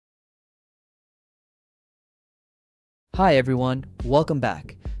Hi everyone, welcome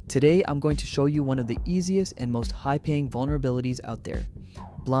back. Today I'm going to show you one of the easiest and most high-paying vulnerabilities out there,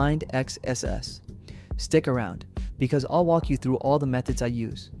 blind XSS. Stick around, because I'll walk you through all the methods I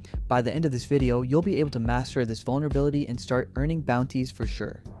use. By the end of this video, you'll be able to master this vulnerability and start earning bounties for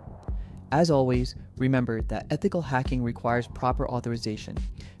sure. As always, remember that ethical hacking requires proper authorization.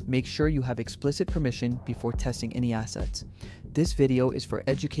 Make sure you have explicit permission before testing any assets. This video is for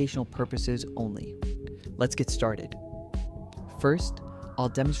educational purposes only. Let's get started. First, I'll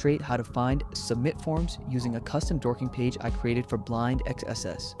demonstrate how to find submit forms using a custom dorking page I created for blind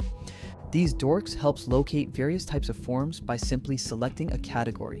XSS. These dorks helps locate various types of forms by simply selecting a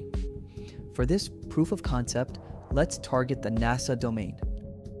category. For this proof of concept, let's target the NASA domain.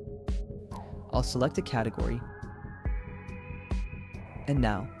 I'll select a category, and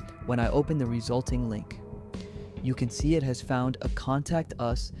now, when I open the resulting link, you can see it has found a Contact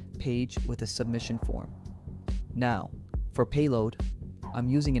Us page with a submission form. Now, for payload, I'm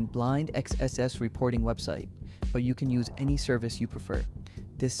using a blind XSS reporting website, but you can use any service you prefer.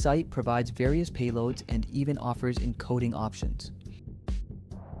 This site provides various payloads and even offers encoding options.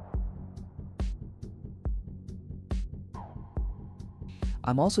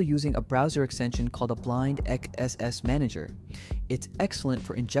 I'm also using a browser extension called a blind XSS manager. It's excellent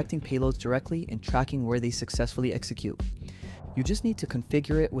for injecting payloads directly and tracking where they successfully execute. You just need to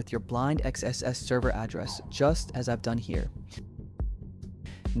configure it with your blind XSS server address, just as I've done here.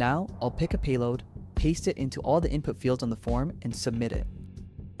 Now, I'll pick a payload, paste it into all the input fields on the form, and submit it.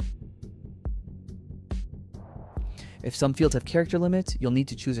 If some fields have character limits, you'll need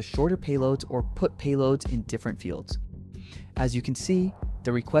to choose a shorter payload or put payloads in different fields. As you can see,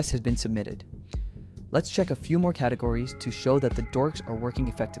 the request has been submitted. Let's check a few more categories to show that the dorks are working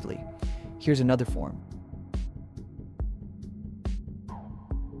effectively. Here's another form.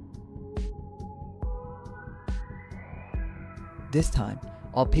 This time,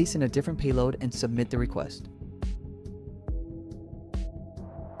 I'll paste in a different payload and submit the request.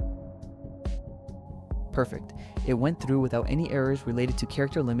 Perfect. It went through without any errors related to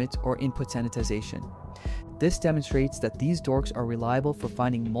character limits or input sanitization. This demonstrates that these dorks are reliable for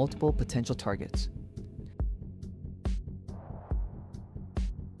finding multiple potential targets.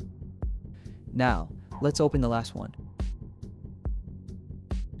 Now, let's open the last one.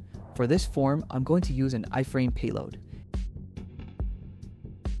 For this form, I'm going to use an iframe payload.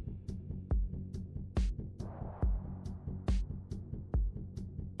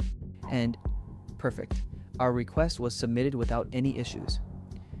 And perfect. Our request was submitted without any issues.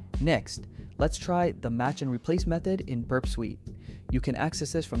 Next, let's try the match and replace method in Burp Suite. You can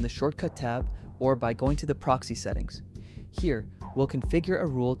access this from the shortcut tab or by going to the proxy settings. Here, we'll configure a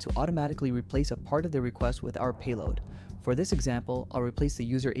rule to automatically replace a part of the request with our payload. For this example, I'll replace the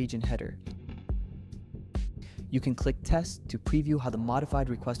user agent header. You can click Test to preview how the modified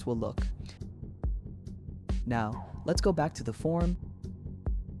request will look. Now, let's go back to the form,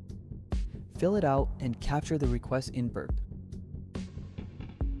 fill it out, and capture the request in Burp.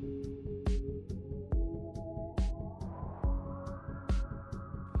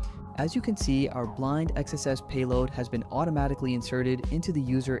 As you can see, our blind XSS payload has been automatically inserted into the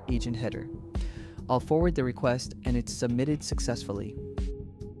user agent header. I'll forward the request and it's submitted successfully.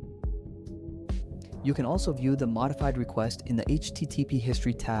 You can also view the modified request in the HTTP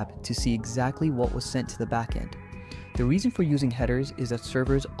history tab to see exactly what was sent to the backend. The reason for using headers is that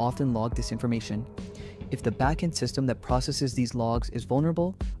servers often log this information. If the backend system that processes these logs is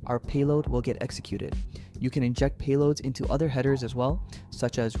vulnerable, our payload will get executed. You can inject payloads into other headers as well,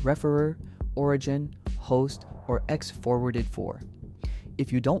 such as referrer, origin, host, or x forwarded for.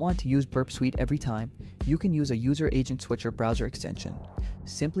 If you don't want to use Burp Suite every time, you can use a user agent switcher browser extension.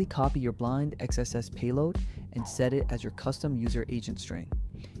 Simply copy your blind XSS payload and set it as your custom user agent string,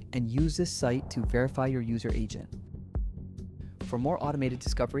 and use this site to verify your user agent. For more automated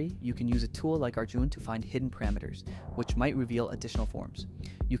discovery, you can use a tool like Arjun to find hidden parameters, which might reveal additional forms.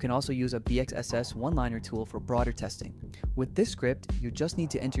 You can also use a BXSS one-liner tool for broader testing. With this script, you just need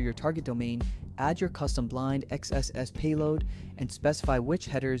to enter your target domain, add your custom blind XSS payload, and specify which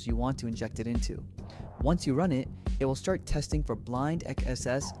headers you want to inject it into. Once you run it, it will start testing for blind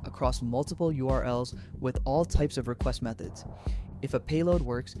XSS across multiple URLs with all types of request methods. If a payload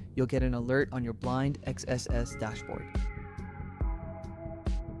works, you'll get an alert on your blind XSS dashboard.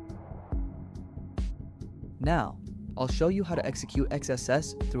 Now, I'll show you how to execute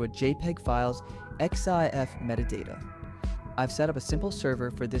XSS through a JPEG file's XIF metadata. I've set up a simple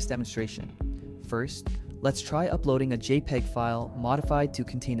server for this demonstration. First, let's try uploading a JPEG file modified to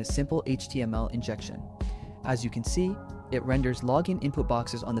contain a simple HTML injection. As you can see, it renders login input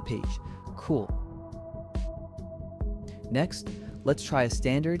boxes on the page. Cool. Next, let's try a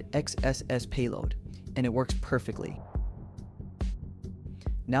standard XSS payload, and it works perfectly.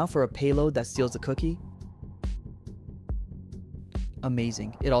 Now for a payload that steals the cookie.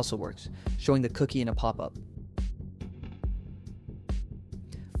 Amazing, it also works, showing the cookie in a pop-up.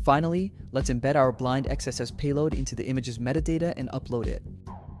 Finally, let's embed our blind XSS payload into the image's metadata and upload it.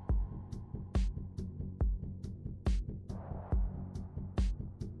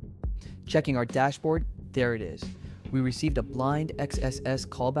 Checking our dashboard, there it is. We received a blind XSS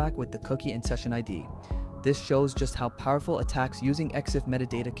callback with the cookie and session ID. This shows just how powerful attacks using EXIF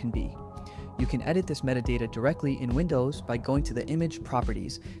metadata can be. You can edit this metadata directly in Windows by going to the Image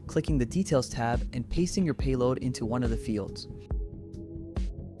Properties, clicking the Details tab, and pasting your payload into one of the fields.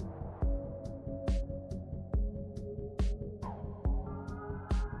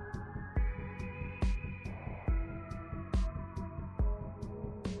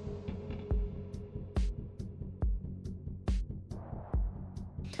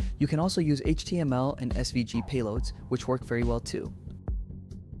 You can also use HTML and SVG payloads, which work very well too.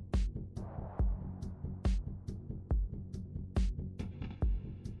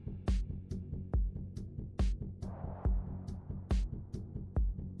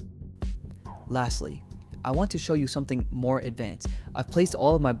 Lastly, I want to show you something more advanced. I've placed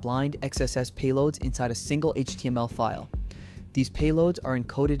all of my blind XSS payloads inside a single HTML file. These payloads are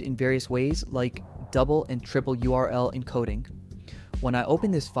encoded in various ways, like double and triple URL encoding. When I open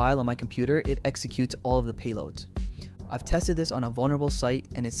this file on my computer, it executes all of the payloads. I've tested this on a vulnerable site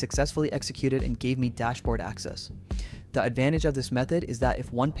and it successfully executed and gave me dashboard access. The advantage of this method is that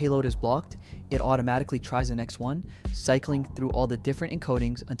if one payload is blocked, it automatically tries the next one, cycling through all the different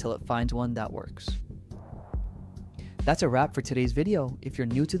encodings until it finds one that works. That's a wrap for today's video. If you're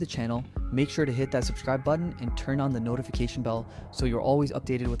new to the channel, make sure to hit that subscribe button and turn on the notification bell so you're always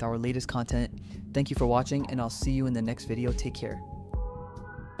updated with our latest content. Thank you for watching, and I'll see you in the next video. Take care.